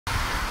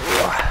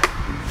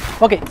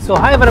Okay, so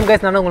hi everyone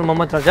guys, நான் உங்கள்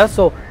முகமது ராஜா.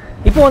 So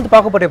இப்போ வந்து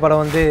பார்க்க போகிற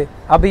படம் வந்து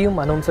அபியும்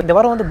அனுவும். ஸோ இந்த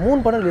வாரம் வந்து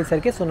 3 படம் ரிலீஸ்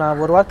ஆயிருக்கு. ஸோ நான்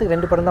ஒரு வாரத்துக்கு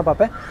 2 படம் தான்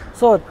பார்ப்பேன்.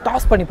 ஸோ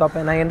டாஸ் பண்ணி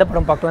பார்ப்பேன் நான் எந்த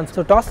படம் பார்க்கலாம்.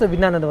 ஸோ டாஸில்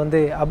வின் ஆனது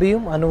வந்து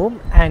அபியும் அனுவும்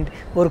அண்ட்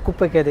ஒரு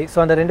குப்பை கேதை.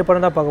 ஸோ அந்த 2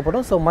 படம் தான் பார்க்க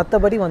போகிறோம். ஸோ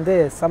மற்றபடி வந்து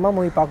செம்ம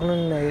மூவி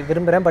பார்க்கணுன்னு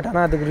விரும்புகிறேன். பட்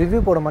ஆனால் அதுக்கு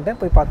ரிவ்யூ போட மாட்டேன்,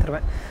 போய்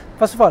பார்த்துருவேன்.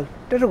 ஃபர்ஸ்ட் ஆஃப் ஆல்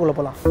தியேட்டருக்குள்ளே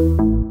போகலாம்.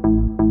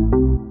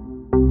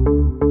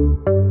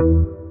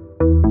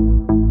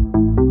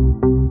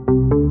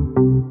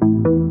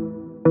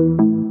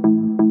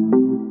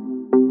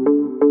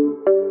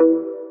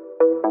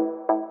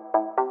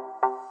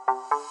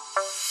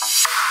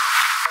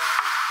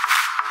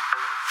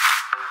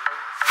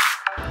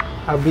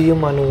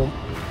 அபியும் அனுவும்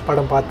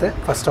படம் பார்த்தேன்.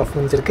 ஃபர்ஸ்ட் ஆஃப்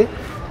முடிஞ்சிருக்கு.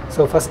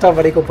 ஸோ ஃபர்ஸ்ட் ஆஃப்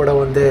வரைக்கும் படம்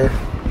வந்து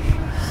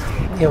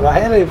என்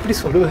வயலை எப்படி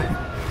சொல்லுவேன்,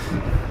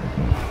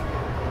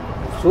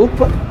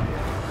 சூப்பர்.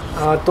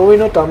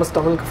 டோவினோ தாமஸ்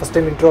தமிழுக்கு ஃபஸ்ட்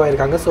டைம் இன்ட்ரோ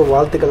ஆகிருக்காங்க. ஸோ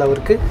வாழ்த்துக்கள்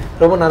அவருக்கு.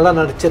 ரொம்ப நல்லா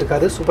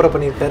நடிச்சிருக்காரு, சூப்பராக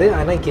பண்ணியிருக்காரு.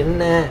 ஆனால்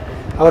என்ன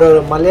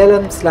அவரோட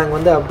மலையாளம் ஸ்லாங்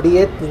வந்து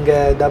அப்படியே இங்கே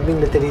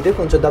டப்பிங்கில் தெரியுது.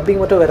 கொஞ்சம்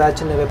டப்பிங் மட்டும் வேறு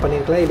ஆச்சுன்னு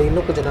பண்ணியிருக்கலாம், இல்லை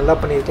இன்னும் கொஞ்சம் நல்லா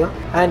பண்ணியிருக்கலாம்.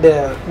 And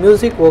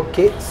music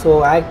okay. So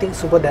acting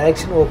super,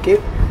 direction okay.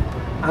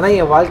 ஆனால்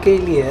என்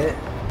வாழ்க்கையிலேயே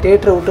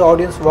தேட்டரை விட்டு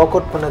ஆடியன்ஸ் வாக்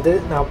அவுட் பண்ணது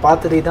நான்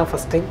பார்த்ததே தான்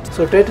ஃபஸ்ட் டைம். ஸோ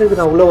தேட்டருக்கு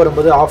நான் உள்ளே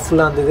வரும்போது ஆஃப்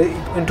ஃபுல்லாக இருந்தது.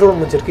 இன்ட்ரோவில்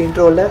முடிஞ்சிருக்கு.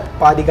 இன்ட்ரோவில்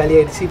பாதி காலி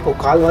ஆகிடுச்சு. இப்போது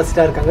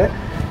கால்வாசிட்டாக இருக்காங்க.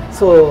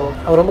 ஸோ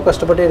அவர் ரொம்ப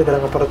கஷ்டப்பட்டே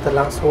இருக்கிறாங்க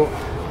படத்தெல்லாம். ஸோ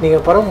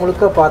நீங்கள் படம்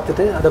முழுக்க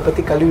பார்த்துட்டு அதை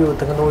பற்றி கழுவி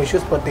ஊற்றுங்க, நோ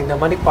இஷ்யூஸ். பட் இந்த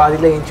மாதிரி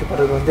பாதியில் ஏஞ்சி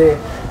போடுறது வந்து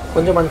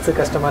கொஞ்சம் மனசு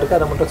கஷ்டமாக இருக்குது.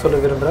 அதை மட்டும்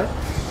சொல்ல விரும்புகிறேன்.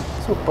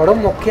 ஸோ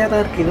படம் மொக்கையாக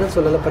தான் இருக்குது, இல்லைன்னு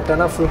சொல்லலை. பட்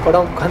ஆனால் ஃபுல்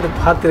படம் உட்காந்து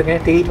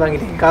பார்த்துருக்கேன். டிக்கெட்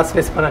வாங்கிட்டீங்க, காசு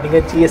வேஸ்ட்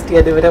பண்ணாதீங்க,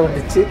 ஜிஎஸ்டி அது வேற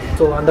வந்துச்சு.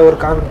 ஸோ அந்த ஒரு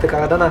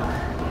காரணத்துக்காக தான் நான்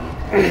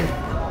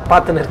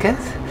பார்த்துன்னு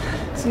இருக்கேன்.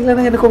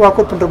 இல்லைன்னா எனக்கும் வாக்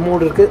அவுட் பண்ணுற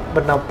மூடு இருக்குது.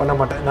 பட் நான் பண்ண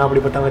மாட்டேன், நான்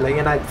அப்படிப்பட்டவன் இல்லை.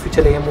 ஏன்னா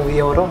ஃபியூச்சரில் என்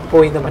மூவியே வரும்,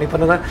 போய் இந்த மாதிரி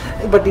பண்ணுவேன்.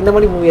 பட் இந்த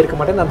மாதிரி மூவி எடுக்க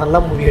மாட்டேன், நான் நல்லா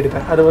மூவி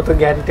எடுப்பேன். அதை மட்டும்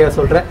கேரண்டியாக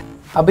சொல்கிறேன்.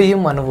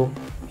 அபியும் அனுவும்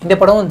இந்த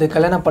படம் வந்து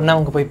கல்யாணம்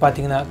பண்ணவங்க போய்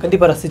பார்த்தீங்கன்னா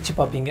கண்டிப்பாக ரசித்து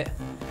பார்ப்பீங்க.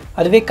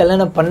 அதுவே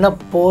கல்யாணம் பண்ண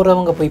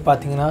போகிறவங்க போய்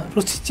பார்த்தீங்கன்னா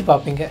ருசித்து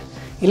பார்ப்பீங்க.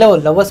 இல்லை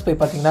ஒரு லவ்வர்ஸ் போய்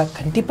பார்த்தீங்கன்னா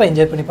கண்டிப்பாக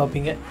என்ஜாய் பண்ணி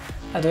பார்ப்பீங்க.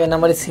 அதுவே இந்த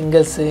மாதிரி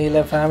சிங்கிள்ஸு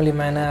இல்லை ஃபேமிலி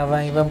மேனு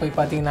அவன் இவன் போய்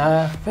பார்த்தீங்கன்னா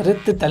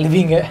வெறுத்து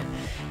தழுவீங்க.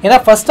 ஏன்னா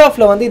ஃபர்ஸ்ட்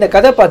ஹாஃபில் வந்து இந்த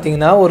கதை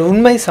பார்த்தீங்கன்னா ஒரு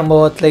உண்மை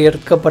சம்பவத்தில்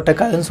எடுக்கப்பட்ட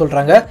கதைன்னு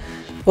சொல்கிறாங்க.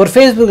 ஒரு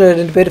ஃபேஸ்புக்கில்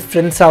 2 பேர்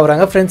ஃப்ரெண்ட்ஸ்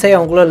ஆகுறாங்க. ஃப்ரெண்ட்ஸ் ஆகி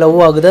அவங்கள லவ்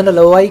ஆகுது. அந்த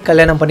லவ் ஆகி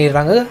கல்யாணம்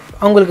பண்ணிடுறாங்க.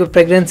 அவங்களுக்கு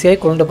ப்ரெக்னென்சி ஆகி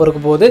குழந்தை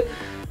பிறக்கும் போது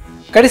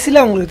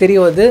கடைசியில் அவங்களுக்கு தெரிய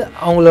வருது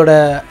அவங்களோட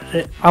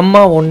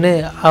அம்மா ஒன்று,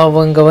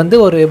 அவங்க வந்து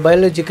ஒரு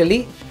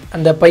பயாலஜிக்கலி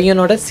அந்த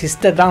பையனோட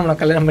சிஸ்டர் தான் அவனை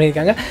கல்யாணம்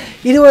பண்ணியிருக்காங்க.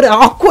 இது ஒரு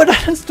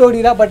ஆக்வர்டான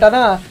ஸ்டோரி தான். பட்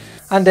ஆனால்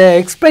அந்த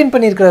எக்ஸ்பிளைன்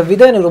பண்ணியிருக்கிற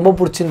விதம் எனக்கு ரொம்ப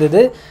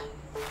பிடிச்சிருந்தது.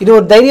 இது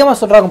ஒரு தைரியமாக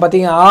சொல்கிறாங்க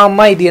பார்த்தீங்க.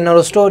 ஆமாம், இது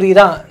என்னோடய ஸ்டோரி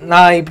தான்,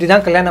 நான் இப்படி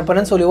தான் கல்யாணம்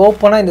பண்ணேன்னு சொல்லி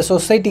ஓப்பனாக இந்த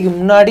சொசைட்டிக்கு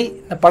முன்னாடி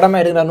இந்த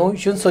படமாக எடுக்கிற நோ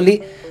இஷ்யூன்னு சொல்லி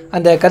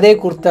அந்த கதையை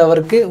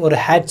கொடுத்தவருக்கு ஒரு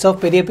ஹேட்ஸ் ஆஃப்,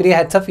 பெரிய பெரிய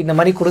ஹேட்ஸ் ஆஃப். இந்த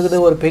மாதிரி கொடுக்குறது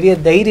ஒரு பெரிய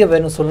தைரியம்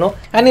வேணும்னு சொல்லணும்.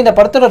 அண்ட் இந்த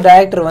படத்தோட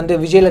டைரக்டர் வந்து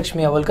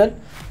விஜயலக்ஷ்மி அவர்கள்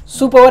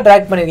சூப்பராக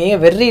டைரக்ட்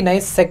பண்ணியிருக்கீங்க. Very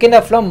nice. செகண்ட்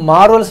ஹாஃப்லாம்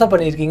மார்வல்ஸாக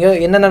பண்ணியிருக்கீங்க.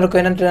 என்ன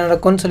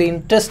நடக்கும்னு சொல்லி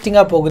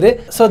இன்ட்ரெஸ்டிங்காக போகுது.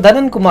 ஸோ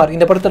தனன்குமார்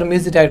இந்த படத்தோட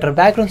மியூசிக் டைரக்டர்.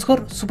 பேக்ரவுண்ட்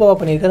ஸ்கோர் சூப்பராக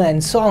பண்ணியிருக்காரு.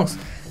 அண்ட் சாங்ஸ்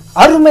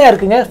அருமையாக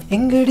இருக்குங்க.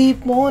 எங்கடி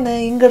போன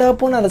எங்கடா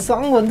போன அந்த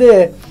சாங் வந்து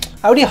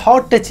அப்படியே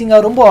ஹார்ட்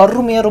டச்சிங்காக ரொம்ப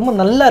அருமையாக ரொம்ப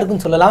நல்லா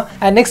இருக்குன்னு சொல்லலாம்.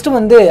 அண்ட் நெக்ஸ்ட்டு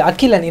வந்து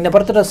அகிலன் இந்த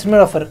படத்தோட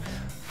சினிமாகிராஃபர்.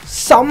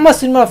 செம்ம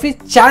சினிமாகிராஃபி,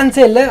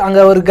 சான்ஸே இல்லை.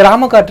 அங்கே ஒரு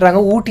கிராமம்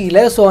காட்டுறாங்க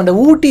ஊட்டியில். ஸோ அந்த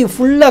ஊட்டி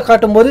ஃபுல்லாக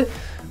காட்டும்போது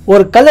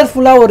ஒரு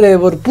கலர்ஃபுல்லாக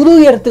ஒரு புது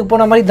இடத்துக்கு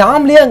போன மாதிரி,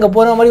 நாமளே அங்கே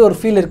போன மாதிரி ஒரு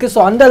ஃபீல் இருக்குது. ஸோ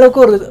அந்த அளவுக்கு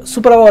ஒரு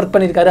சூப்பராக ஒர்க்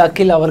பண்ணியிருக்காரு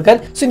அகில் அவர்கள்.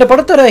 ஸோ இந்த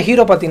படத்தோட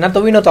ஹீரோ பார்த்தீங்கன்னா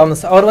டொவினோ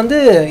தாமஸ். அவர் வந்து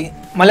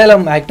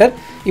மலையாளம் ஆக்டர்,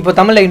 இப்போ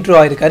தமிழில் இன்ட்ரோ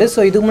ஆகிருக்காரு. ஸோ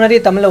இதுக்கு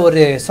முன்னாடியே தமிழில்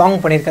ஒரு சாங்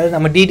பண்ணியிருக்காரு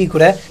நம்ம டிடி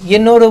கூட,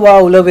 என்னோட வா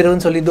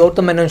உலவிரன்னு சொல்லி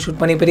கௌதம் மேனன்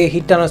ஷூட் பண்ணி பெரிய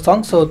ஹிட்டான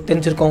சாங். ஸோ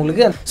தெரிஞ்சிருக்கோம்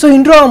உங்களுக்கு. ஸோ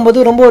இன்ட்ரோ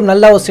ஆகும்போது ரொம்ப ஒரு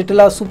நல்ல ஒரு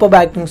செட்டிலாக சூப்பர்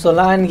ஆக்டிங்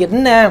சொல்லலாம். அண்ட்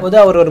என்ன வந்து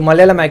அவர் ஒரு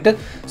மலையாளம் ஆக்டர்.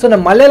 ஸோ அந்த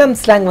மலையாளம்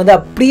ஸ்லாங் வந்து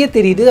அப்படியே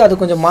தெரியுது.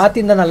 அது கொஞ்சம்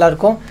மாற்றிருந்தால்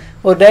நல்லாயிருக்கும்.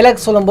 ஒரு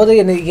டைலாக் சொல்லும்போது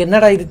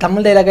என்னடா இது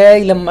தமிழ் டைலாகா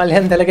இல்லை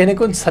மலையாளம் டைலாக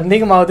எனக்கு கொஞ்சம்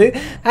சந்தேகமாகுது.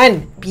 அண்ட்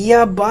பியா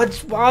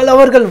பாஜ்பாய்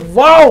அவர்கள்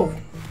வாவ்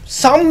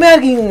செம்மையாக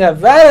இருக்கீங்க,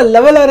 வேறு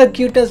லெவலில் வர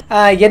கியூட்டஸ்.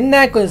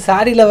 என்ன கொஞ்சம்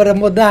சாரியில்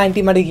வரும்போது தான்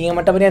ஆன்டி மாட்டிருக்கீங்க,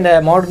 மற்றபடி அந்த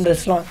மாடர்ன்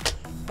ட்ரெஸ்லாம்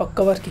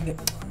பக்கவாக இருக்கீங்க.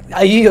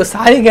 ஐயோ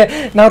சாரிங்க,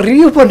 நான்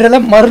ரிவ்யூ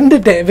பண்ணுறதெல்லாம்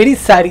மறந்துட்டேன், வெரி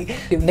சாரி.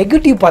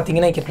 நெகட்டிவ்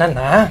பார்த்தீங்கன்னா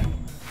என்னன்னா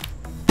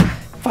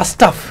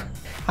ஃபர்ஸ்ட் ஆஃப்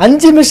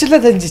 5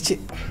 நிமிஷத்தில் தெரிஞ்சிச்சு.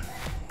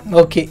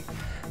 ஓகே,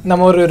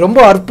 நம்ம ஒரு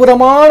ரொம்ப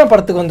அற்புதமான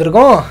படத்துக்கு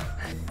வந்திருக்கோம்.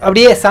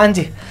 அப்படியே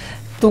சாஞ்சி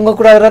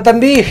தூங்கக்கூடாதுடா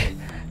தம்பி,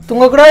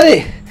 தூங்கக்கூடாது,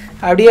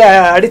 அப்படியே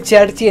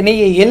அடித்து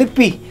என்னையை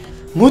எழுப்பி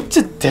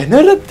மூச்சு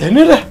திணற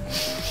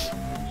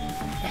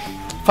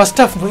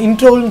ஃபர்ஸ்ட் ஆஃப்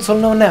இன்ட்ரோன்னு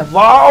சொன்னோடனே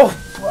வாவ்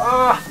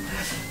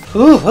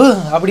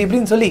அப்படி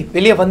இப்படின்னு சொல்லி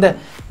வெளியே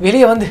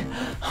வந்து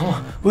ஆமாம்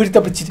உயிர்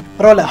தப்பிச்சிட்டு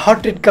பரவாயில்ல,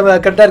 ஹார்ட் ரேட்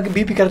கரெக்டாக இருக்குது,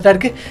 பிபி கரெக்டாக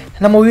இருக்குது,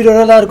 நம்ம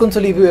உயிரோட தான் இருக்குன்னு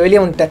சொல்லி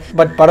வெளியே வந்துட்டேன்.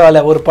 பட் பரவாயில்ல,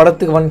 ஒரு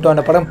படத்துக்கு வந்துட்டோம்,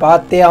 அந்த படம்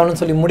பார்த்தே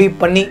ஆகணும்னு சொல்லி முடிவு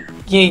பண்ணி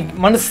என்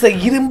மனசை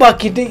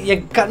இரும்பாக்கிட்டு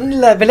என்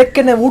கண்ணில்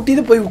விளக்கெண்ணெய்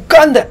ஊட்டிட்டு போய்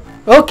உட்கார்ந்தேன்.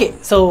 ஓகே,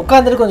 ஸோ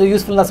உட்காந்துட்டு கொஞ்சம்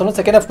யூஸ்ஃபுல்லாக சொல்லணும்.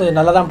 செகண்ட் ஹாஃப் கொஞ்சம்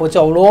நல்லா தான் போச்சு,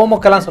 அவ்வளோ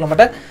மக்கள்லாம் சொல்ல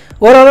மாட்டேன்,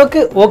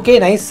 ஓரளவுக்கு ஓகே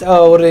நைஸ்.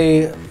 ஒரு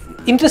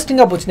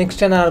இன்ட்ரெஸ்டிங்காக போச்சு.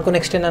 நெக்ஸ்ட்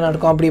என்ன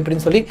நடக்கும் அப்படி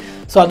இப்படின்னு சொல்லி.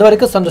 ஸோ அது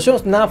வரைக்கும் சந்தோஷம்.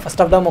 நான்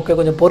ஃபஸ்ட் ஆஃப் தான் ஓகே,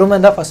 கொஞ்சம் பொறுமை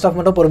இருந்தால் ஃபஸ்ட் ஆஃப்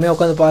மட்டும் பொறுமையாக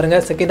உட்காந்து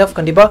பாருங்கள். செகண்ட் ஆஃப்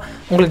கண்டிப்பாக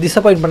உங்களுக்கு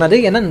டிசப்பாயின்ட் பண்ணாது,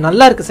 ஏன்னா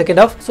நல்லா இருக்குது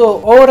செகண்ட் ஆஃப். ஸோ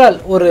ஓவரால்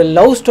ஒரு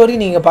லவ் ஸ்டோரி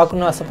நீங்கள்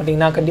பார்க்கணும்னு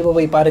ஆசைப்பட்டீங்கன்னா கண்டிப்பாக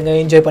போய் பாருங்கள்,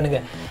 என்ஜாய்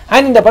பண்ணுங்கள்.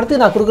 அண்ட் இந்த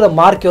படத்துக்கு நான் கொடுக்குற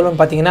மார்க்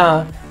எவ்வளோன்னு பார்த்தீங்கன்னா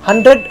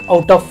 100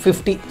 out of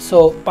 50. ஸோ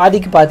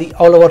பாதிக்கு பாதி,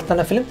 அவ்வளோ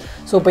ஒர்த்தான ஃபிலிம்.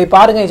 ஸோ போய்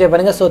பாருங்கள், என்ஜாய்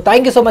பண்ணுங்கள். So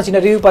thank you so much.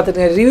 இந்த ரிவ்யூ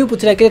பார்த்துருங்க. ரிவ்யூ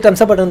பிடிச்சினா கீழே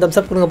தம்ஸ் அப் பண்ணுங்க, தம்ஸ்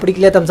அப் கொடுங்க.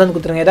 பிடிக்கலையா தம்ஸ் அப்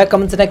கொடுத்துருங்க. ஏதாவது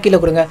கமெண்ட்ஸ்னா கீழே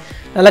கொடுங்க.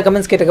 நல்லா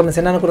கமெண்ட்ஸ் கேட்ட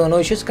கமெண்ட்ஸ் என்னென்னு கொடுங்க. நோ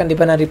இஷ்யூஸ்,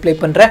 கண்டிப்பாக நான் ரிப்ளை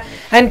பண்ணுறேன்.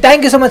 And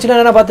thank you so much.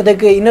 நான்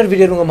பார்த்துட்டு இன்னொரு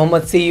வீடியோ உங்கள்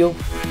முகமது. See you.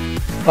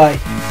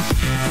 Bye.